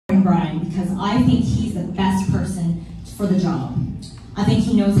supporting Brian because I think he's the best person for the job. I think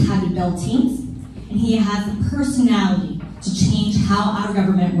he knows how to build teams, and he has the personality to change how our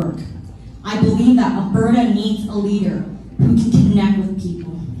government works. I believe that Alberta needs a leader who can connect with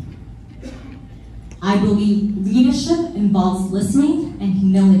people. I believe leadership involves listening and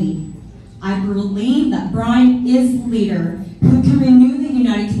humility. I believe that Brian is the leader who can renew the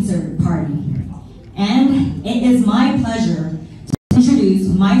United Conservative Party. And it is my pleasure to introduce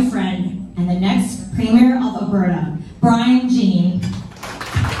my friend and the next Premier of Alberta, Brian Jean.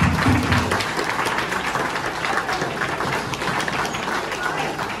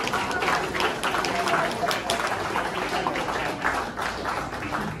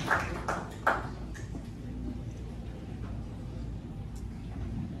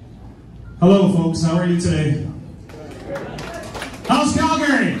 Hello folks, how are you today? How's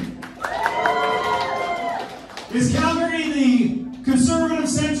Calgary? Is Calgary the conservative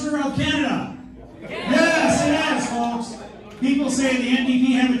center of Canada? Yes, it is, folks. People say the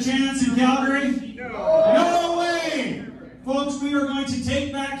NDP have a chance in Calgary? No way! Folks, we are going to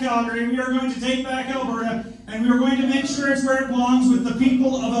take back Calgary, we are going to take back Alberta, and we are going to make sure it's where it belongs with the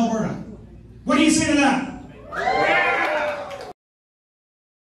people of Alberta. What do you say to that?